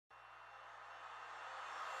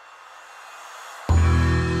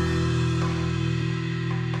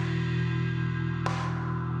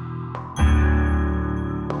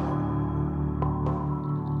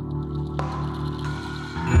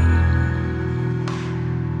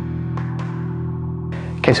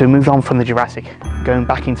Okay, so we moved on from the Jurassic, going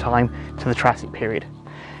back in time to the Triassic period.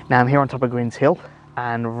 Now I'm here on top of Green's Hill,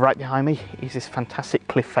 and right behind me is this fantastic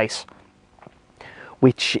cliff face,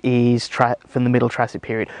 which is from the Middle Triassic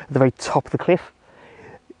period. At the very top of the cliff,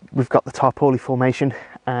 we've got the Tarpauli Formation,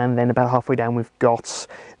 and then about halfway down we've got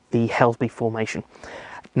the Hellesby Formation.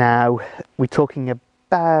 Now we're talking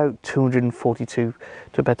about 242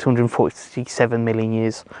 to about 247 million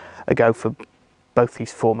years ago for both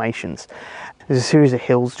these formations. There's a series of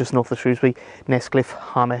hills just north of Shrewsbury, Nestcliff,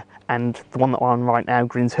 Hammer, and the one that we're on right now,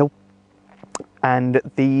 Green's Hill. And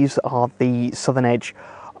these are the southern edge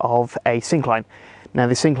of a syncline. Now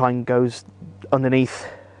the syncline goes underneath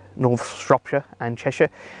North Shropshire and Cheshire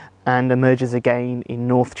and emerges again in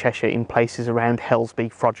North Cheshire in places around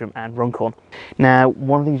Hellesby, Frodsham and Runcorn. Now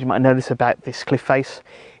one of the things you might notice about this cliff face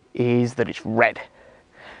is that it's red.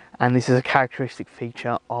 And this is a characteristic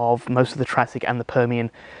feature of most of the Triassic and the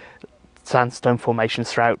Permian sandstone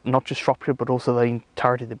formations throughout not just Shropshire but also the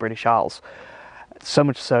entirety of the British Isles. So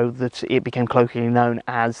much so that it became colloquially known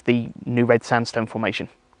as the New Red Sandstone Formation.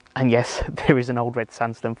 And yes, there is an Old Red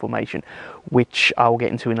Sandstone Formation, which I will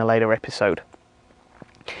get into in a later episode.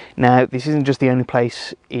 Now, this isn't just the only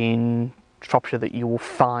place in Shropshire that you will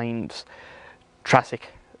find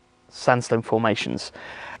Triassic sandstone formations.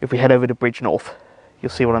 If we head over to Bridgnorth,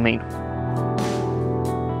 you'll see what I mean.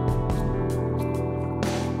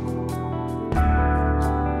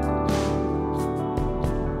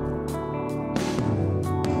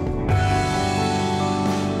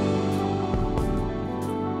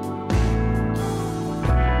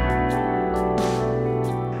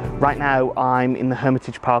 Right now I'm in the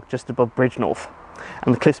Hermitage Park just above Bridgnorth,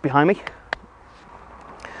 and the cliffs behind me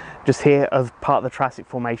just here are part of the Triassic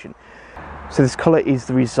Formation. So this colour is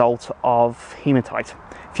the result of hematite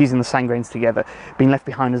fusing the sand grains together, being left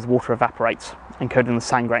behind as the water evaporates and coating the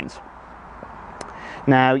sand grains.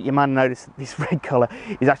 Now you might notice that this red colour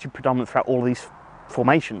is actually predominant throughout all of these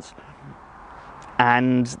formations,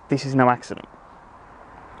 and this is no accident.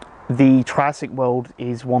 The Triassic world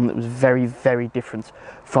is one that was very, very different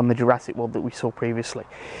from the Jurassic world that we saw previously.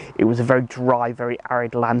 It was a very dry, very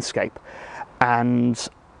arid landscape, and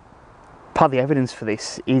part of the evidence for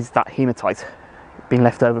this is that hematite being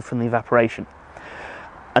left over from the evaporation.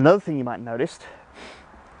 Another thing you might notice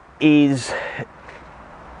is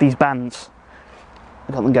these bands.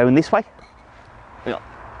 We've got them going this way, we've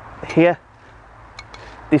got here,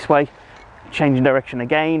 this way, changing direction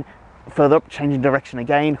again, further up, changing direction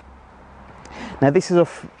again. Now this is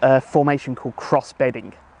a formation called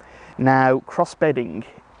cross-bedding. Now cross-bedding,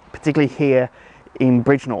 particularly here in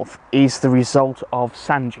Bridgnorth, is the result of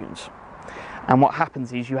sand dunes. And what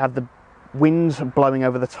happens is you have the winds blowing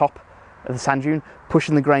over the top of the sand dune,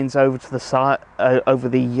 pushing the grains over to the side, over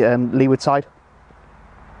the leeward side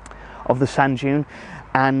of the sand dune,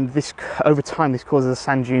 and this, over time, this causes the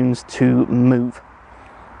sand dunes to move.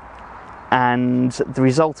 And the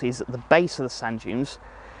result is at the base of the sand dunes,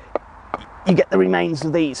 you get the remains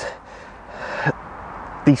of these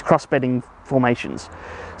cross-bedding formations.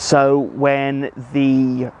 So when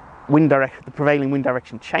the prevailing wind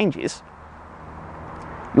direction changes,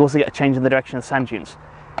 you also get a change in the direction of the sand dunes.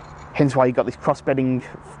 Hence why you've got these cross-bedding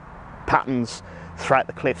patterns throughout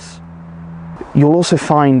the cliffs. You'll also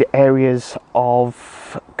find areas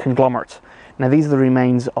of conglomerate. Now these are the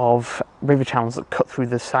remains of river channels that cut through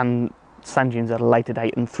the sand dunes at a later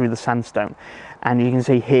date and through the sandstone. And you can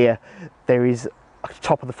see here there is at the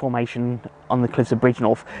top of the formation on the cliffs of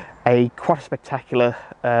Bridgnorth quite a spectacular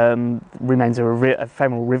remains of a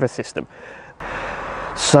ephemeral river system.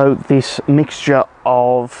 So this mixture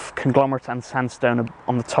of conglomerate and sandstone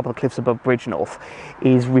on the top of the cliffs above Bridgnorth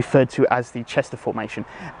is referred to as the Chester Formation,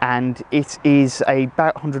 and it is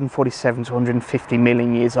about 147 to 150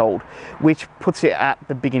 million years old, which puts it at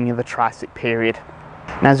the beginning of the Triassic period.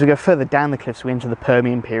 Now as we go further down the cliffs, we enter the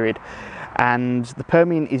Permian period, and the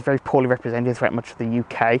Permian is very poorly represented throughout much of the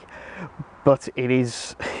UK, but it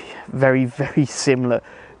is very, very similar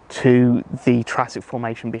to the Triassic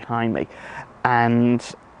Formation behind me. And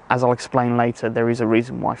as I'll explain later, there is a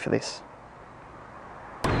reason why for this.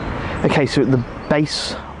 Okay, so at the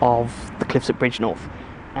base of the cliffs at Bridgnorth,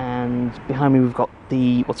 and behind me we've got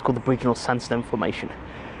what's called the Bridgnorth Sandstone Formation,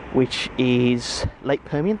 which is late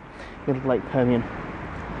Permian, middle of late Permian,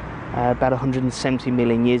 about 170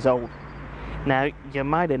 million years old. Now you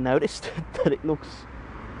might have noticed that it looks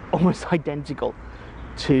almost identical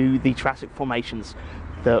to the Triassic formations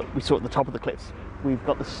that we saw at the top of the cliffs. We've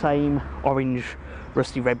got the same orange,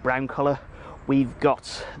 rusty red brown colour, we've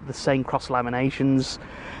got the same cross laminations,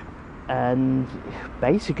 and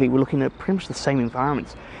basically we're looking at pretty much the same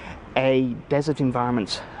environment. A desert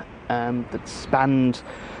environment that spanned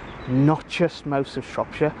not just most of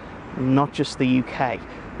Shropshire, not just the UK,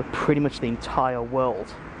 but pretty much the entire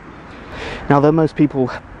world. Now, though most people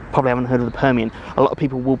probably haven't heard of the Permian, a lot of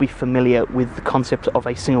people will be familiar with the concept of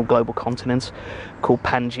a single global continent called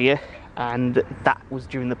Pangaea, and that was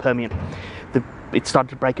during the Permian. It started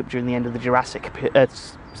to break up during the end of the Triassic period.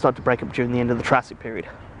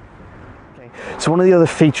 Okay. So one of the other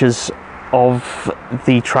features of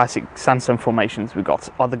the Triassic sandstone formations we've got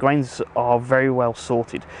are the grains are very well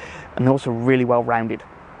sorted and they're also really well rounded.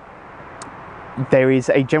 There is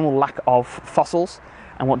a general lack of fossils,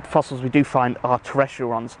 and what fossils we do find are terrestrial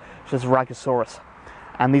ones, such as Rhynchosaurus,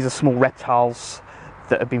 and these are small reptiles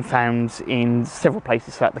that have been found in several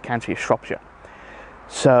places throughout the county of Shropshire.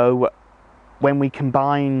 So when we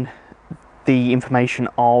combine the information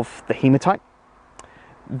of the hematite,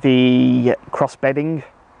 the cross-bedding,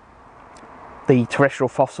 the terrestrial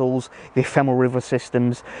fossils, the ephemeral river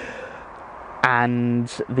systems, and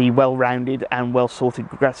the well-rounded and well-sorted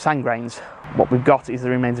sand grains, what we've got is the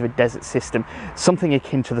remains of a desert system, something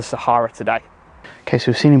akin to the Sahara today. Okay,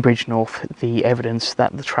 so we've seen in Bridge North the evidence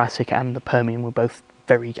that the Triassic and the Permian were both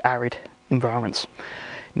very arid environments.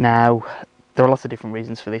 Now, there are lots of different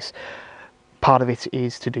reasons for this. Part of it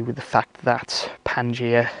is to do with the fact that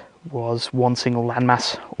Pangaea was one single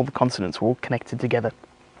landmass, all the continents were all connected together,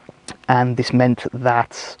 and this meant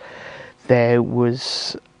that there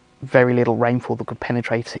was very little rainfall that could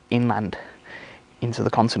penetrate inland into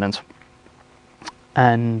the continent,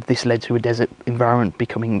 and this led to a desert environment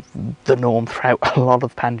becoming the norm throughout a lot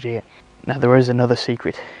of Pangaea. Now, there is another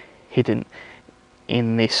secret hidden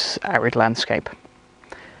in this arid landscape,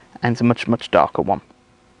 and it's a much, much darker one.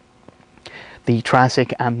 The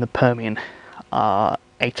Triassic and the Permian are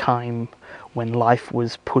a time when life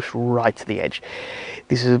was pushed right to the edge.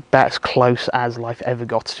 This is about as close as life ever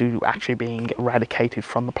got to actually being eradicated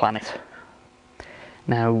from the planet.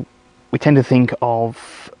 Now, we tend to think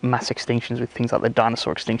of mass extinctions with things like the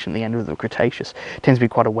dinosaur extinction at the end of the Cretaceous. It tends to be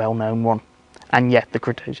quite a well-known one. And yet the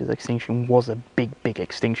Cretaceous extinction was a big, big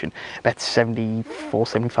extinction. About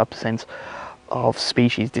 74-75% of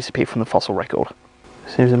species disappeared from the fossil record.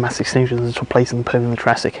 Series of mass extinctions that took place in the Permian and the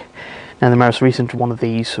Triassic. Now, the most recent one of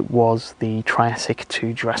these was the Triassic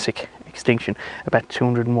to Jurassic extinction about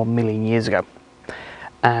 201 million years ago.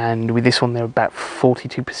 And with this one, there were about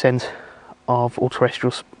 42% of all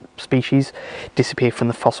terrestrial species disappeared from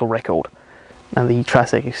the fossil record. Now, the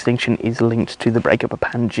Triassic extinction is linked to the breakup of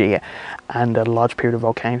Pangaea and a large period of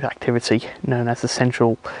volcanic activity known as the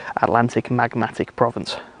Central Atlantic Magmatic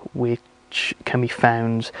Province, which can be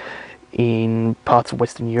found in parts of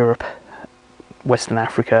Western Europe, Western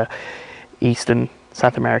Africa, Eastern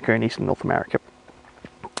South America and Eastern North America.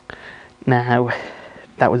 Now,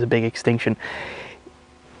 that was a big extinction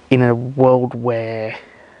in a world where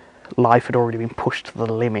life had already been pushed to the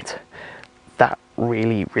limit. That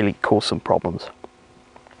really caused some problems.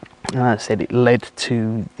 And as I said, it led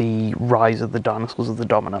to the rise of the dinosaurs as the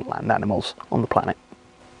dominant land animals on the planet.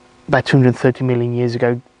 About 230 million years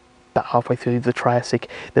ago, about halfway through the Triassic,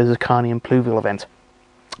 there's a Carnian pluvial event,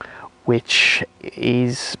 which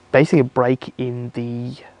is basically a break in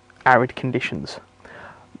the arid conditions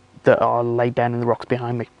that are laid down in the rocks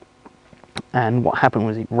behind me. And what happened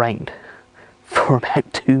was it rained for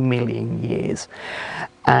about 2 million years.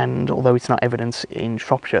 And although it's not evidence in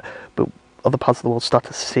Shropshire, but other parts of the world start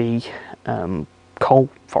to see coal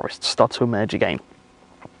forests start to emerge again.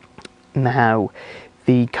 Now,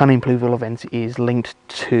 the Carnian pluvial event is linked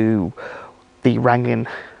to the Wrangian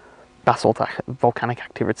basalt volcanic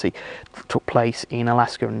activity that took place in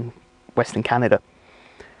Alaska and Western Canada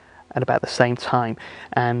at about the same time,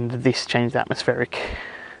 and this changed the atmospheric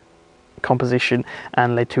composition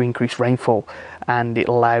and led to increased rainfall, and it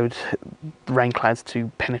allowed rain clouds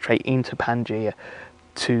to penetrate into Pangaea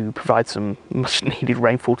to provide some much needed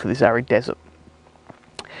rainfall to this arid desert.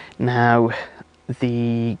 Now,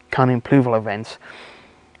 the Carnian pluvial event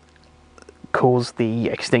caused the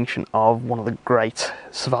extinction of one of the great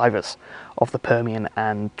survivors of the Permian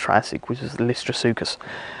and Triassic, which is Lystrosaurus,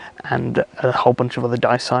 and a whole bunch of other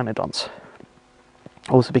dicynodonts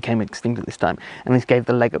also became extinct at this time, and this gave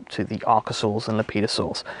the leg up to the archosaurs and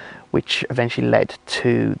lepidosaurs, which eventually led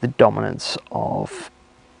to the dominance of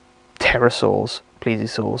pterosaurs,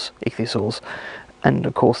 plesiosaurs, ichthyosaurs, and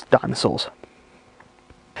of course dinosaurs.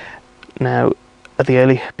 Now,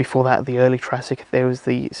 before that, the early Triassic, there was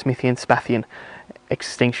the Smithian-Spathian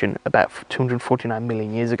extinction about 249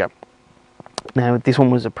 million years ago. Now, this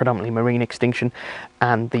one was a predominantly marine extinction,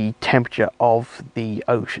 and the temperature of the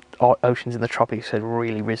oceans in the tropics had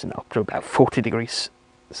really risen up to about 40 degrees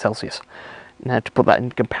Celsius. Now, to put that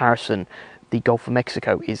into comparison, the Gulf of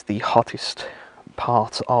Mexico is the hottest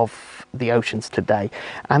part of the oceans today,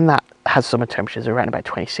 and that has summer temperatures around about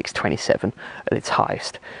 26, 27 at its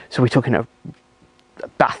highest. So we're talking a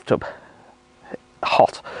bathtub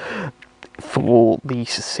hot for these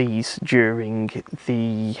seas during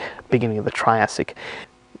the beginning of the Triassic.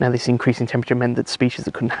 Now, this increasing temperature meant that species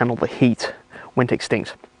that couldn't handle the heat went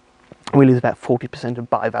extinct. We lose about 40% of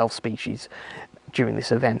bivalve species during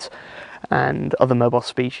this event, and other mobile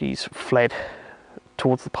species fled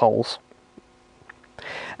towards the poles.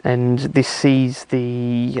 And this sees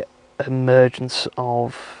the emergence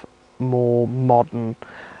of more modern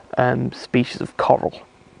species of coral.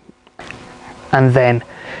 And then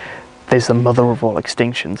there's the mother of all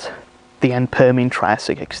extinctions, the end Permian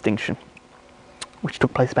Triassic extinction, which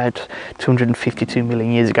took place about 252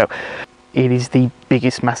 million years ago. It is the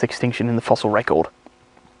biggest mass extinction in the fossil record,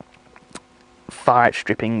 far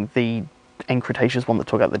outstripping the end Cretaceous one that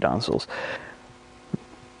took out the dinosaurs.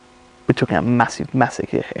 We're talking about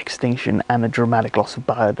massive extinction and a dramatic loss of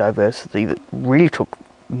biodiversity that really took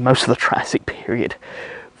most of the Triassic period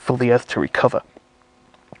for the Earth to recover.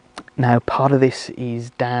 Now, part of this is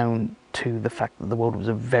down to the fact that the world was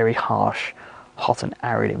a very harsh, hot and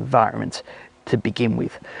arid environment to begin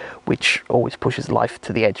with, which always pushes life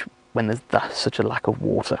to the edge when there's such a lack of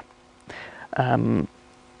water.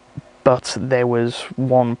 But there was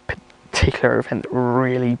one particular event that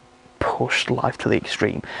really pushed life to the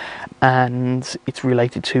extreme, and it's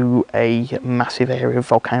related to a massive area of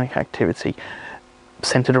volcanic activity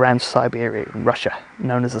centered around Siberia in Russia,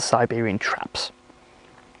 known as the Siberian Traps.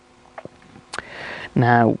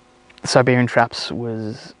 Now, the Siberian Traps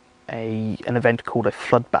was an event called a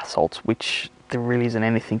flood basalt, which there really isn't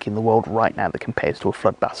anything in the world right now that compares to a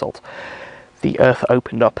flood basalt. The earth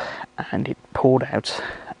opened up and it poured out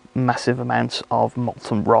massive amounts of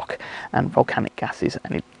molten rock and volcanic gases,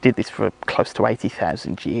 and it did this for close to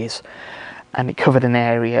 80,000 years, and it covered an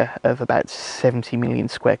area of about 70 million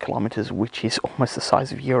square kilometers, which is almost the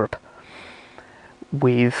size of Europe,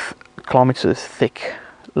 with kilometers thick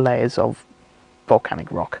layers of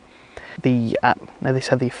volcanic rock. Now, this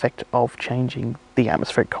had the effect of changing the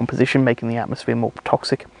atmospheric composition, making the atmosphere more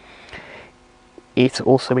toxic. It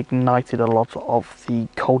also ignited a lot of the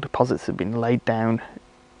coal deposits that had been laid down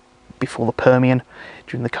before the Permian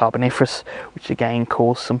during the Carboniferous, which again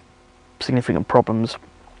caused some significant problems.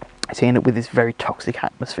 So you end up with this very toxic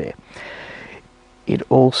atmosphere. It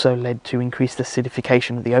also led to increased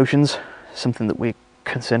acidification of the oceans, something that we're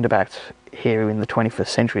concerned about here in the 21st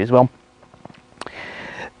century as well.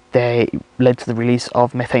 They led to the release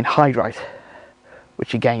of methane hydride,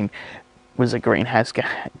 which again was a greenhouse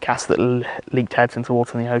gas that leaked out into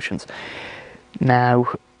water in the oceans.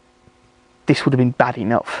 Now, this would have been bad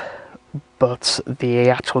enough, but the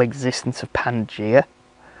actual existence of Pangaea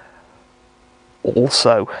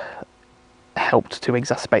also helped to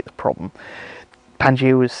exacerbate the problem.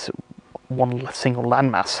 Pangaea was one single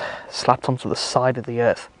landmass slapped onto the side of the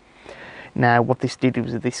Earth. Now, what this did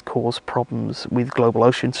was this caused problems with global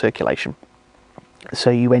ocean circulation. So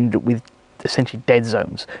you end up with essentially dead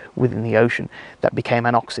zones within the ocean that became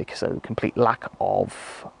anoxic, so complete lack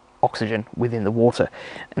of oxygen within the water,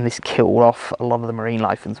 and this killed off a lot of the marine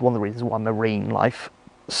life, and it's one of the reasons why marine life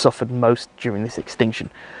suffered most during this extinction.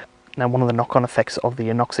 Now, one of the knock-on effects of the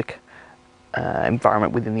anoxic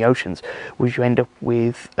environment within the oceans was you end up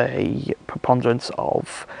with a preponderance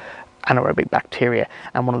of anaerobic bacteria,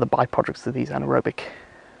 and one of the byproducts of these anaerobic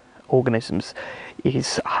organisms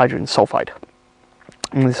is hydrogen sulfide.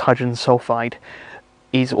 And this hydrogen sulfide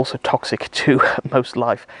is also toxic to most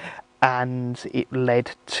life, and it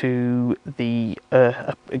led to the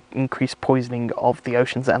increased poisoning of the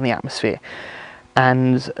oceans and the atmosphere.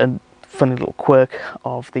 And a funny little quirk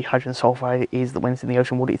of the hydrogen sulfide is that when it's in the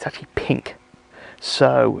ocean water, it's actually pink.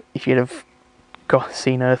 So if you'd have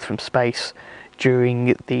seen Earth from space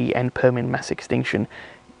during the end Permian mass extinction,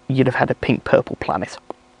 you'd have had a pink-purple planet.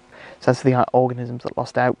 So as the organisms that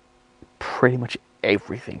lost out, pretty much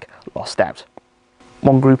everything lost out.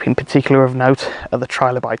 One group in particular of note are the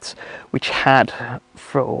trilobites, which had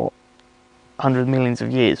for hundreds of millions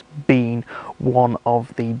of years been one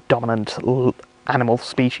of the dominant animal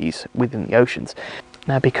species within the oceans.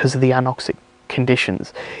 Now, because of the anoxic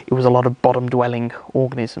conditions, it was a lot of bottom-dwelling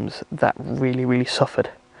organisms that really suffered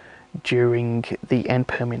during the end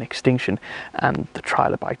Permian extinction, and the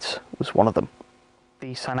trilobites was one of them.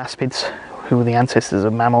 The cynaspids, who were the ancestors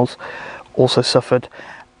of mammals, also suffered,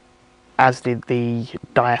 as did the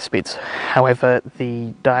diaspids. However,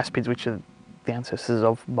 the diaspids, which are the ancestors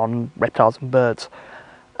of modern reptiles and birds,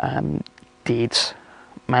 did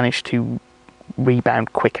manage to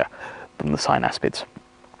rebound quicker than the cynaspids.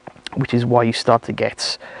 which is why you start to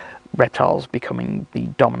get reptiles becoming the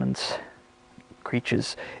dominant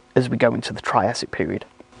creatures as we go into the Triassic period.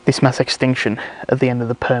 This mass extinction at the end of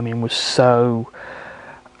the Permian was so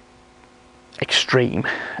extreme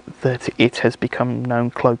that it has become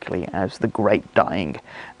known colloquially as the Great Dying,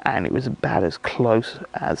 and it was about as close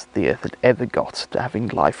as the Earth had ever got to having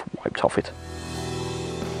life wiped off it.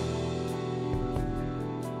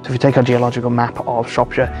 So if you take our geological map of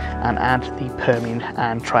Shropshire and add the Permian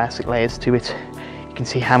and Triassic layers to it, you can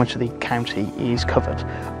see how much of the county is covered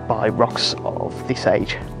by rocks of this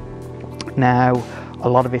age. Now, a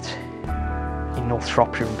lot of it in North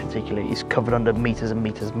Shropshire in particular is covered under metres and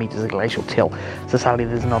metres and metres of glacial till, so sadly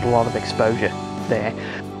there's not a lot of exposure there.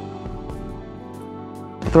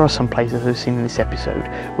 But there are some places we've seen in this episode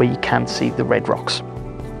where you can see the red rocks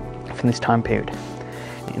from this time period.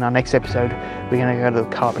 In our next episode, we're going to go to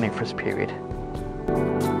the Carboniferous period.